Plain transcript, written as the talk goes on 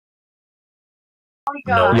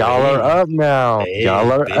No Y'all way. are up now. Hey,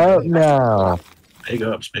 Y'all are big up ups. now. Big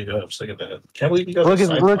ups, big ups. Look at that. Can't believe you got Look at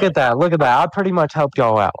that. Look at that. I pretty much helped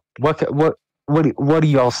y'all out. What do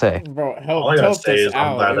y'all say? Bro, All I gotta helped say us is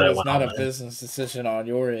I'm out. glad It that I was went not on a that. business decision on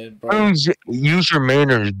your end, bro. Use your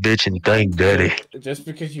manners, bitch, and thank daddy. Just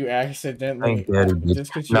because you accidentally, Thank daddy, bitch.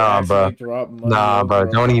 just because you Nah, bro. accidentally dropped money Nah, bro. over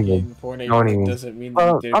a Don't even. fucking poor Don't neighborhood even. doesn't mean you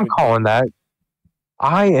Bro, did a I'm good calling thing. that.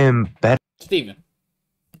 I am better. Steven,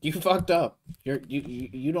 you fucked up.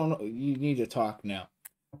 You don't know. You need to talk now.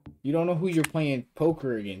 You don't know who you're playing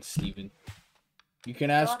poker against, Steven. You can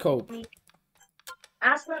ask Cope.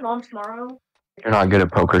 Ask my mom tomorrow. You're not good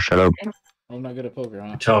at poker. Shut up. I'm not good at poker,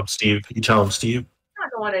 huh? Tell him, Steve. You tell him, Steve. I'm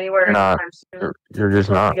not going anywhere You're not. anytime soon. You're just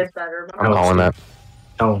not. It gets better. I'm calling that.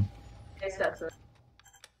 Tell him.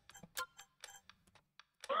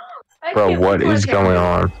 Bro, what is going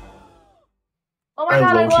on? Oh my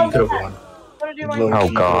god, I low-key love could have that. won. What did you Low-key like? Oh,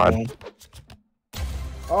 could've God. won.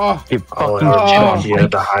 Oh, Get Oh, fucking and shit on. he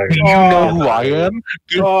had the higher. Do you know who I am?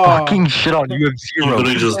 Get Oh. fucking shit on. You have You zero.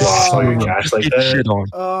 literally just lost all your Oh. cash like Get that. shit on.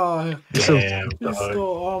 oh, Damn, he dog.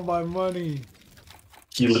 stole all my money.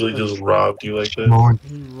 He literally just robbed you like that.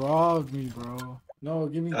 He robbed me, bro. No,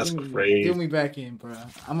 That's crazy. give me back in, bro.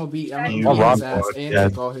 I'm gonna beat You his robbed ass walked and in.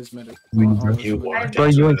 take all his money. You walked Bro,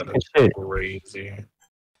 you ain't that. saying shit. Crazy.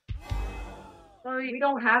 Well, we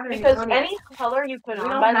don't have any Because money. any color you put We on,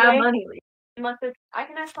 don't by the have way, money. unless it's, I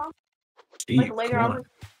can ask Tom, Steve, like later come on.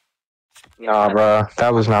 Nah, bro.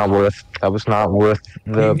 That was not worth the What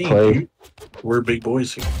do you mean, play. dude? We're big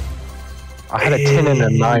boys here. I had a 10 and a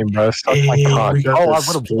 9, bro. Suck my cock. We got Oh, the I would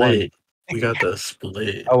have won. split. We got the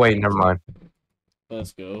split. Oh, wait, never mind.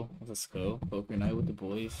 Let's go. Poker night with the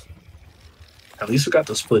boys. At least we got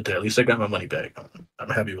the split there. At least I got my money back. I'm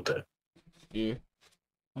happy with that. Yeah.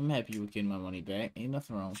 I'm happy with getting my money back. Ain't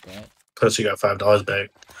nothing wrong with that. Plus, you got $5 back.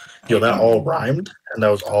 Yo, that all rhymed, and that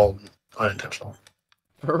was all unintentional.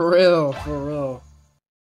 For real.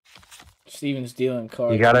 Steven's dealing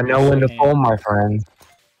cards. You gotta know when to fold, my friend.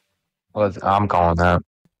 I'm calling that.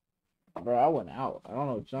 Bro, I went out. I don't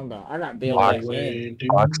know what you're talking about. I got bailed Why? back in.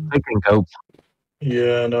 Fox, taking cope.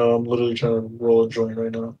 Yeah, no, I'm literally trying to roll a joint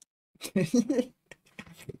right now.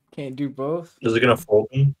 Can't do both. Is it gonna fold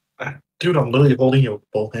me? Dude, I'm literally holding it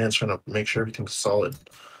with both hands, trying to make sure everything's solid.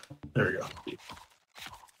 There we go.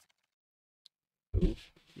 Ooh,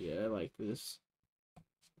 yeah, I like this.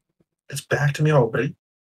 It's back to me already.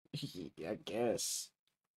 I guess.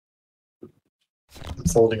 I'm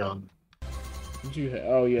folding on. What'd you have?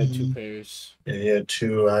 Oh, you had two pairs. Yeah, you had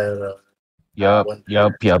two. I had Yup.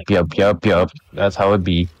 That's how it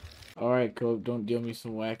be. Alright, Cope, don't deal me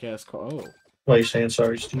some whack ass call. Oh. Why are you saying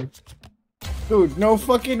sorry, Steve? Dude, no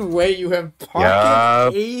fucking way you have pocket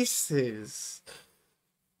Yup. aces.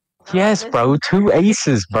 Yes, bro. 2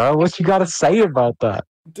 aces, bro. What you gotta say about that?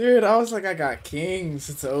 Dude, I was like, I got kings.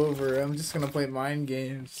 It's over. I'm just gonna play mind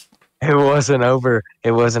games. It wasn't over.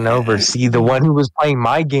 See, the one who was playing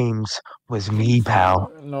my games was me,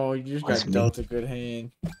 pal. No, you just Was got me. dealt a good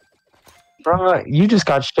hand. Bro, you just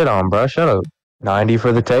got shit on, bro. Shut up. 90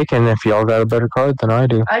 for the take, and if y'all got a better card than I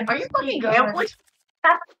do. Are you fucking gambling?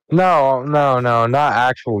 No, not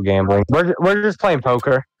actual gambling. We're just playing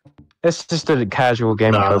poker. It's just a casual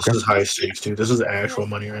game of Nah, this poker. is high stakes, dude. This is actual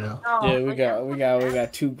money right now. No, Yeah, we got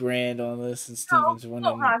 $2 grand on this, and Steven's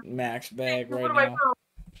winning max bag What right do I now.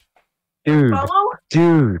 do? Dude, Follow?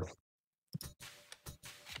 dude.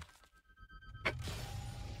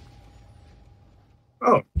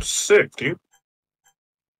 Oh, sick, dude.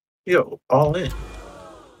 Yo, all in.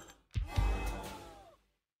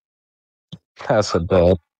 That's a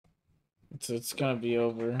bet. So it's gonna be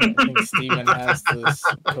over. I think Steven has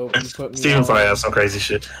this. Kobe put me Steven on. probably has some crazy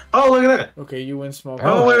shit. Oh, look at that. Okay, you win small.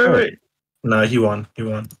 Oh, Oh, wait. Nah, he won.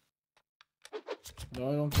 No,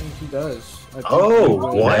 I don't think he does. I think Oh, he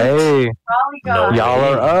wins. what? Hey, Probably No. got.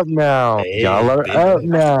 y'all are up now. Hey, Y'all are big up ups.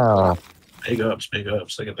 now. Big ups.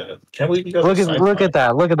 Look at that. Can't believe you got Look at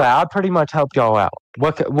that. I pretty much helped y'all out.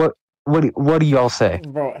 What do y'all say?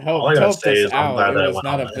 Bro, All I gotta helped say us is I'm out. glad It that I was went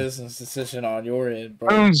not on a that. business decision on your end,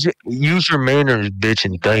 bro. Use your manners, bitch,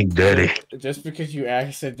 and thank daddy. Just because you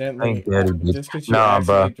accidentally, Thank daddy, bitch. just because you Nah,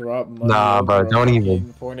 accidentally bro. dropped money Nah, over bro. a Don't even.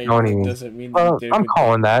 fucking poor Don't neighborhood even. doesn't mean you Bro, did a I'm good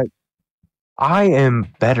calling thing. that. I am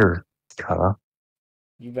better, cuh.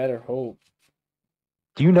 You better hope.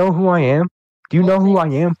 Do you know who I am?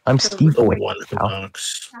 I'm Steve The Boy. one who pal.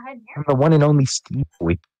 knocks. I'm the one and only Steve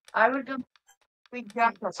Boy. I would go. We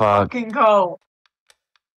got to Fuck. fucking go.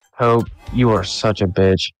 Hope, you are such a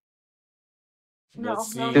bitch.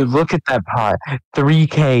 Let's No. see. Dude, look at that pot.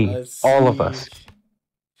 3K. Let's All of see. us.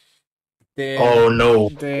 Damn. Oh no,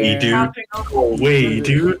 way, Damn. dude. Oh way,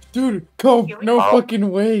 dude. Dude, Cope, no Oh. fucking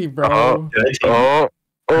way, bro. Did I take it? Oh,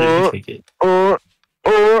 Or did oh, he take it? oh,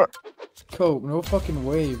 oh. Cope, no fucking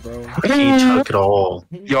way, bro. He took it all.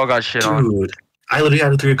 Y'all got shit on. Dude, I literally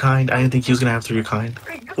had a 3 of kind. I didn't think he was gonna have 3 of kind.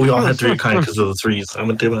 We all had 3 of kind because of the 3s. I'm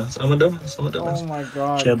a dumbass. I'm a dumbass. I'm a Oh dumbass. my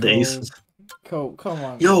god, She had the Cope. aces. Cope, come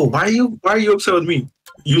on. Yo, Cope. why are you upset with me?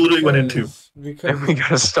 You literally went in too. Because We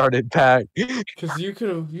gotta start it back. Because you could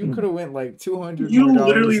have went like $200 You more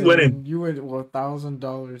literally dollars went in. in. You went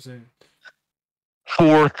 $1,000 in.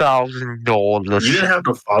 $4,000. You didn't have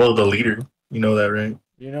to follow the leader. You know that, right?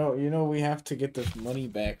 You know we have to get this money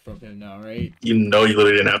back from him now, right? You know you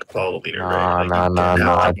literally didn't have to follow the leader, right? Like, you didn't have to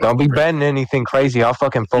jump Don't off be the bridge. betting anything crazy. I'll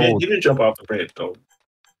fucking You fold. didn't jump off the bridge, though.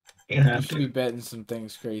 You didn't You have should be to. betting some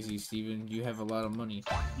things crazy, Steven. You have a lot of money.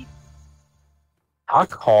 I'll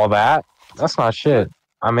call that. That's not shit.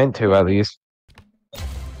 I'm into at least.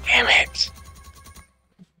 Damn it.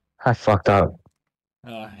 I fucked up.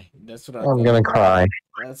 That's what I I'm thought. gonna cry.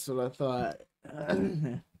 That's what I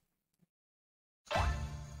thought.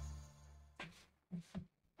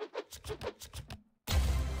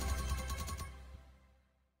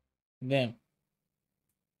 Damn.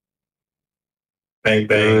 Bang,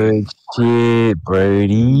 bang. Good shit,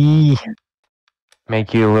 Brady.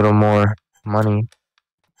 Make you a little more money.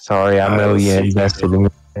 Sorry, I'm Let's really see. invested in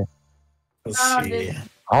it. Let's Oh, see. this-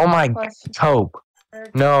 Oh my Question. Cope.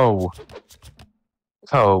 No.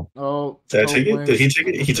 Cope. Oh, Did I Cope take it? Did he wins. take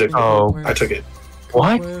it? He took it. Oh. Wins. I took it. Cope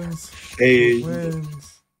What? wins. Hey. Cope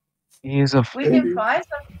wins. He is a We can buy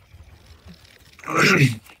some.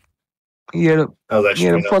 he had a That was he had actually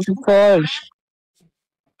a enough. fucking flush.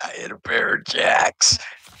 I had a pair of jacks.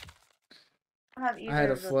 Have I had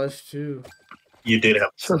a flush too. You did have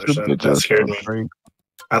a Such flush. a bitch That ass scared me. freak.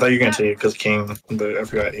 I thought you were gonna take it because king, but I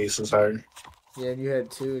forgot ace is higher. Yeah, and you had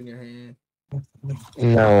 2 in your hand.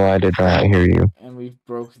 No, I did not hear you. And we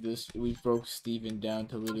broke Steven down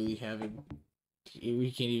to literally having.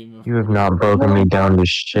 We can't even. You have afford not your- broken me down to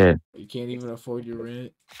shit. You can't even afford your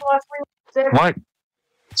rent. What?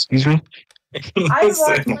 Excuse me? I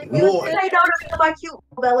Said, want what? I don't know my cute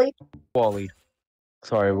belly. Wally.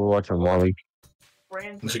 Sorry, we're watching Wally.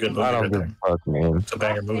 It's a good movie I don't right give a there. fuck, man. It's a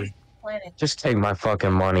banger movie. Just take my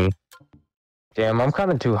fucking money. Damn, I'm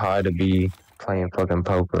kind of too high to be playing fucking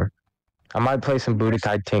poker. I might play some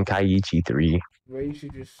Budokai Tenkaichi 3. Bro, you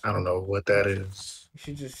should just. I don't know what that is. You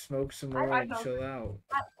should just smoke some more I and know. chill out.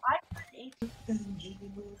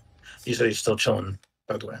 He said he's still chilling,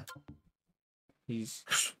 by the way. He's.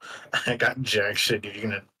 I got jack shit, dude.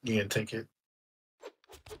 You gonna take it?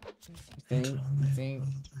 Think.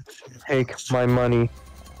 Take my money.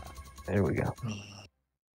 There we go.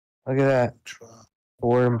 Look at that.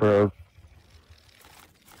 Poor and broke.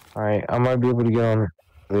 Alright, I might be able to get on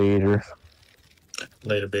later.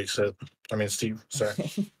 Later, Big Seth. I mean, Steve. Sorry.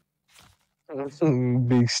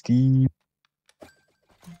 Big Steve.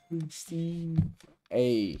 Steve.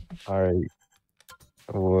 Hey, Alright.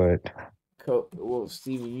 What? well,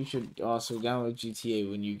 Steven, you should also download GTA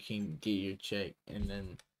when you can get your check, and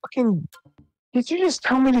then. Fucking. Did you just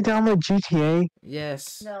tell me to download GTA?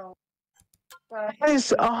 Yes. No. That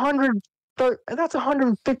is 100. That's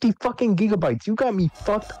 150 fucking gigabytes. You got me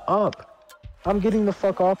fucked up. I'm getting the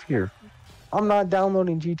fuck off here. I'm not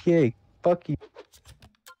downloading GTA. Fuck you.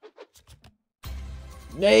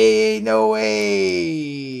 Hey, no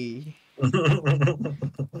way.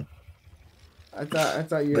 I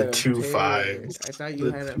thought you The had a 2 pair. 5s. I thought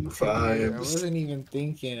you The had a 2 pair. I 5s. wasn't even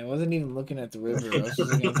thinking. I wasn't even looking at the river. I was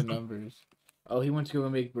just looking at the numbers. Oh, he went to go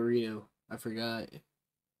make burrito. I forgot.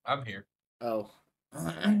 I'm here. Oh.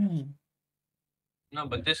 No,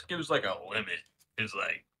 but this gives like a limit. It's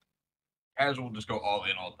like casual just go all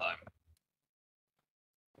in all the time.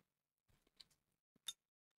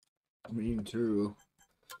 I mean, true.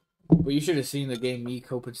 But you should have seen the game me,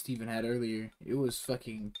 Cope, and Steven had earlier. It was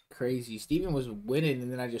fucking crazy. Steven was winning, and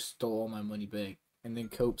then I just stole all my money back. And then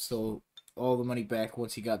Cope stole all the money back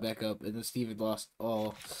once he got back up. And then Steven lost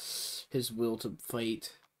all his will to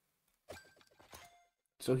fight.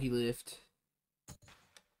 So he left.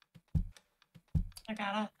 I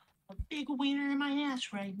got a big wiener in my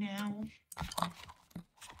ass right now.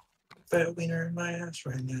 Fat wiener in my ass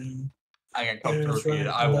right now. I got Cope to That's repeat it.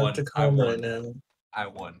 right, I I'm about won. to I come right won. now. I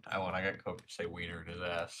won. I got Cope to say wiener in his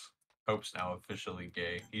ass. Cope's now officially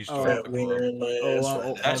gay. He's Oh. joined Fat the wiener club. in my Oh, ass I'm- right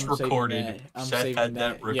oh, now. That's I'm saving recorded. that. I'm Seth saving had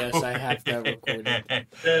that. recorded. Yes, I have that recorded.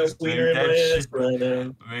 Fat wiener in Make my that ass right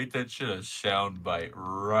now. Make that shit a soundbite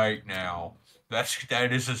right now.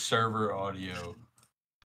 That is a server audio.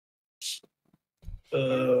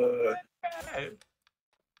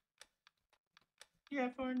 Yeah,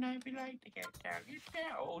 Fortnite, we like to get down. Get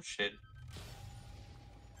down. Oh, shit.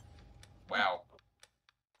 Wow.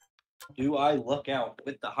 Do I look out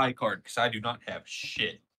with the high card? Because I do not have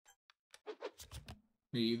shit.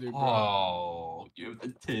 Me either, bro. Oh, you have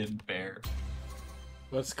the 10 pair.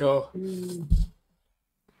 Let's go. We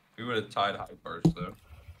would have tied high cards, though.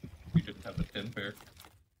 We didn't have the 10 pair.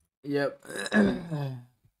 Yep.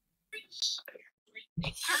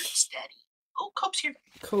 It hurts, Daddy. Oh, Cope's here.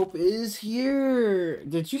 Cope is here.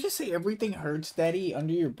 Did you just say everything hurts, Daddy,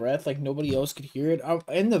 under your breath like nobody else could hear it?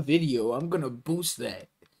 In the video, I'm gonna boost that.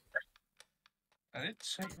 I didn't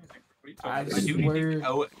say anything. What are you I talking about? I do need swear. to.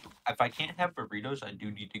 Oh, if I can't have burritos, I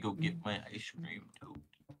do need to go get my ice cream too.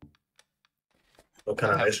 What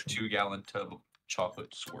kind I of have ice a cream? 2-gallon tub of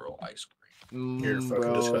chocolate swirl ice cream. You're fucking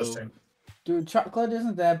Bro. disgusting. Dude, chocolate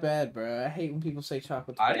isn't that bad, bro. I hate when people say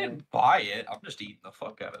chocolate's I bad. didn't buy it. I'm just eating the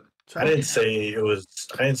fuck out of it. I didn't say it was.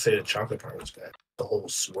 I didn't say the chocolate part was bad. The whole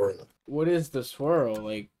swirl. What is the swirl?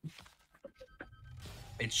 Like,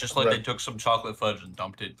 It's just like they took some chocolate fudge and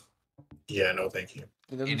dumped it Yeah, no, thank you.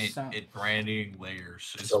 it doesn't in sound. it branding layers.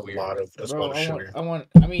 It's It's a weird. lot of. That's a Bro, lot of I sugar. want.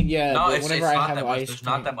 I mean, yeah. No, but it's whenever I not have that much. ice There's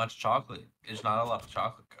cream, not that much chocolate. There's not a lot of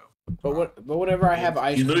chocolate go. But whenever I have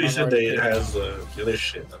ice You cream, literally I've said already that it picked has the other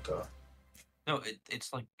shit in it though. No,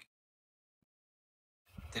 it's like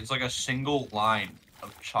a single line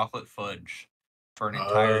of chocolate fudge for an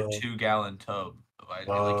entire Oh. 2-gallon tub. Like,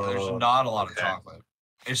 there's Oh, not a lot of okay. chocolate.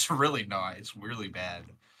 It's really not. It's really bad.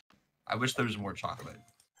 I wish there was more chocolate.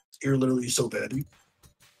 You're literally so bad, dude.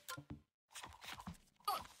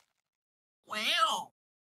 Wow.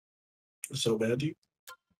 You're so bad, dude.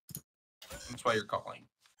 That's why you're calling.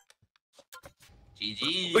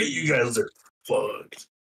 GG. But you guys are fucked.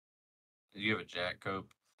 You have a jack, Cope.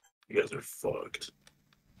 You guys are fucked.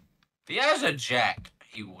 If he has a jack,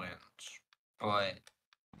 he wins. But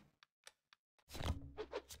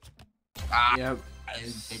Yep.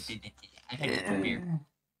 I had a two beer.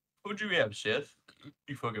 Who'd you have, Seth?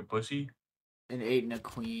 You fucking pussy. An 8 and a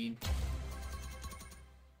queen.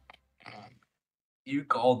 You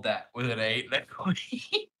called that with an 8. That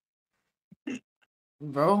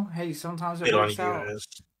Bro, hey, sometimes it Hit on works you out. guys.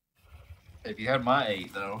 If you had my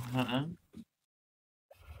 8, though.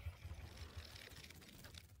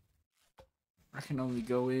 I can only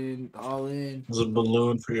go in, all in. There's a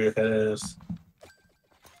balloon for your ass.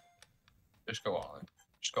 Just go all in.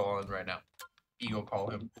 Just go all in right now. Eagle, call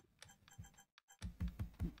him.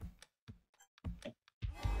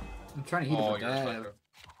 I'm trying to heat Oh, up a you're a dab. sucker.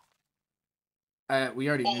 We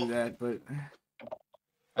already knew that, but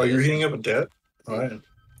Oh, you're heating up a debt? Alright.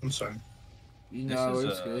 I'm sorry. you This know is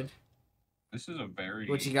it's a- good. This is a very.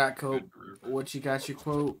 What you got, Cope? good brew. What you got, your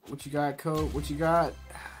quote? What you got, Cope? What you got?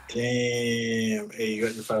 Damn. Hey, you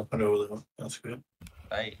got your 500 over there. That's good.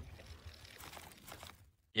 Hey.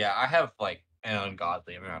 Yeah, I have like an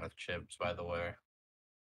ungodly amount of chips, by the way.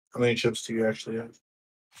 How many chips do you actually have?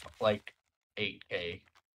 Like 8K.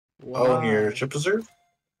 Oh, and your Wow. chip reserve?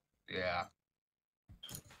 Yeah.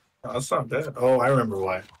 Oh, that's not bad. Oh, I remember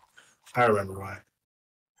why. Because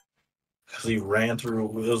he ran through.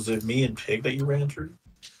 Was it me and Pig that you ran through?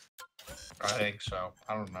 I think so.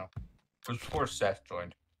 I don't know. It was before Seth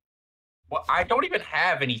joined. Well, I don't even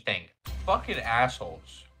have anything. Fucking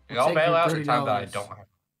assholes. Well, Y'all take bail your out the time that I $30. don't have.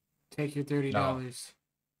 Take your $30.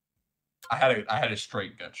 I had a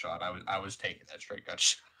straight gut shot. I was taking that straight gut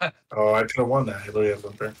shot. Oh, I could have won that. I literally have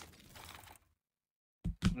bumper.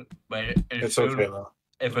 But It's okay though.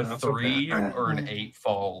 If a That's 3 okay. or an 8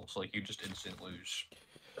 falls, like you just instant lose.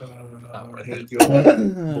 worth Here it. you go.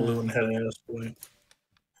 Balloon head ass boy.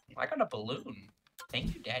 I got a balloon.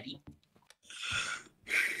 Thank you, Daddy.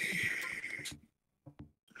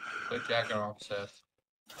 Quit jacking off, Seth.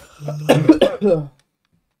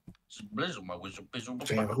 Blizzle, my whistle, bizzle,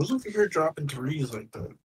 Damn, who's over here dropping threes like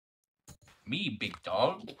that? Me, big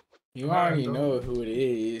dog. You already know who it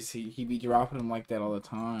is. He be dropping them like that all the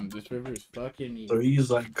time. This river's fucking. Threes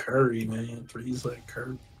like Curry, man. Threes like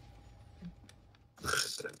Curry.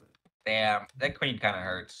 Damn, that queen kind of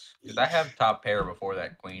hurts. Because I have top pair before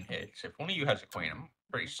that queen hits. If one of you has a queen, I'm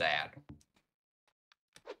pretty sad.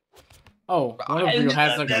 Oh, one of you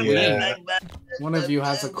has a queen. Yeah. One of you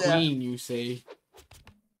has a queen, you say.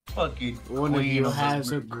 Fucking One of you of the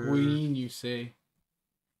has a river. queen, you say.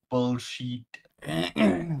 Bullshit.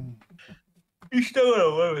 You still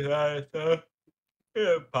gonna win with that, though.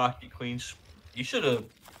 Yeah, pocket queens. You should have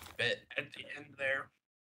bet at the end there.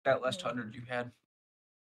 That last 100 you had.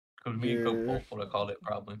 Because me and Cope Yeah. both would have called it,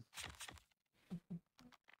 probably.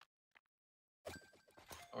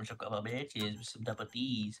 Or a couple of bitches with some double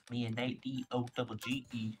D's. Me and Nate D, O double G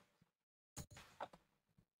E.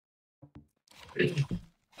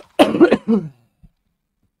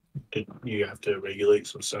 You have to regulate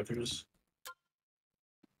some suckers.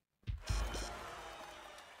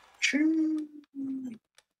 Going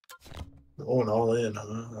all in,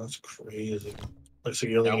 huh? That's crazy. Looks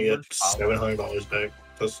like you're only gonna get $700 back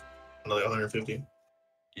plus another 150.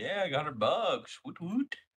 Yeah, I got $100. Woot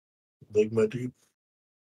woot. Big my dude.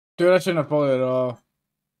 Dude, I shouldn't have pulled it at all.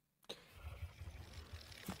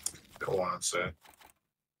 Go on, Seth.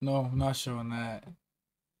 No, I'm not showing that.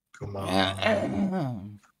 Come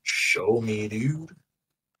on. Show me, dude.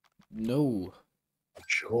 No.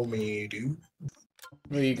 Show me, dude.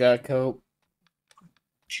 What you got, Cope?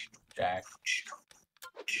 Jack.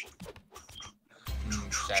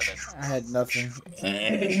 7. I had nothing.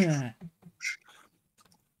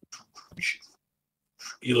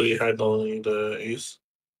 You literally had only the ace?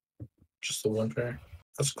 Just the one pair?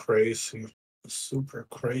 That's crazy. Super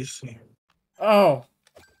crazy. Oh.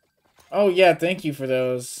 Oh, yeah, thank you for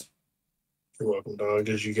those. You're welcome, dog.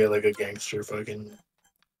 Did you get like a gangster fucking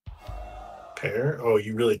pair? Oh,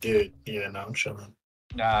 you really did. Yeah, now I'm chilling.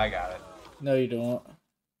 Nah, I got it. No, you don't.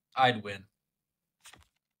 I'd win.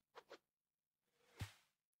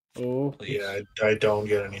 Oh. Please. Yeah, I don't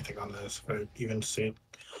get anything on this. I even see it.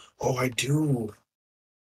 Oh, I do.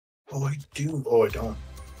 Oh, I do. Oh, I don't.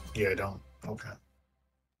 Yeah, I don't. Okay.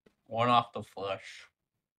 One off the flush.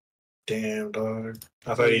 Damn, dog.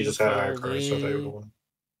 I thought you just had higher cards, so I thought you would win.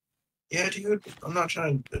 Yeah, dude. I'm not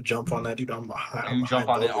trying to jump on that, dude. I'm You jump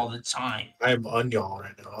on it all the time. I'm on y'all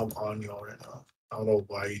right now. I'm on y'all right now. I don't know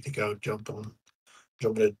why you think I would jump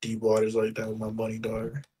into deep waters like that with my money,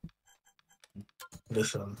 dog.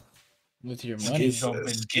 Listen. With your money.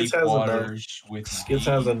 Skitz has enough. Skitz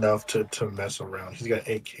has enough to mess around. He's got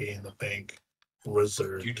 8K in the bank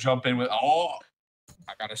reserved. You jump in with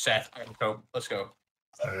I got a Seth. I got a Cope. Let's go.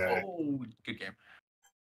 Right. Oh, good game.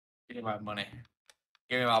 Give me my money.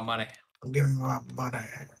 Give me my money. I'm giving my money.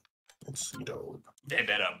 Let's see, dog. They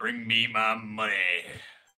better bring me my money.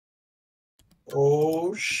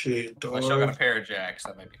 Oh shit, dog. I still got a pair of jacks.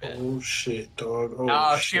 That might be bad. Oh shit, dog. Oh,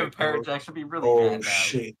 Oh, shit, she have a pair of jacks. Would be really oh bad now.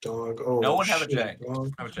 Shit, dog. Oh, no one shit, have a jack.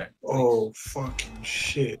 Dog. Have a jack. Please. Oh, fucking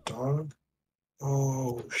shit, dog.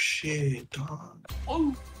 Oh shit, dog.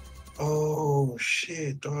 Oh. Oh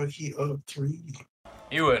shit, dog. He up 3.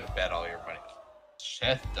 You wouldn't bet all your money.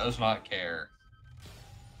 Seth does not care.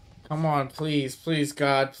 Come on, please. Please,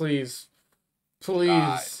 God, please.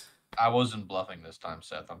 Please. I wasn't bluffing this time,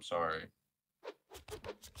 Seth. I'm sorry.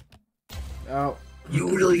 Oh.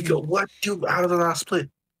 You really go what, dude? How did I split?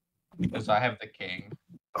 Because I have the king.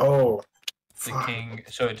 Oh, the king.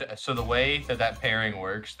 So the way that pairing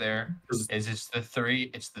works there is it's the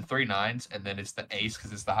three nines, and then it's the ace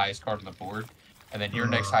because it's the highest card on the board, and then your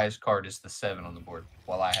next highest card is the 7 on the board,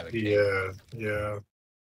 while I have a king. Yeah.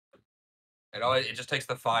 It just takes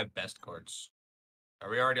the 5 best cards. Are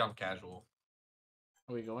we already on casual?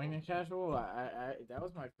 Are we going to casual? I that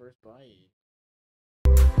was my first bite.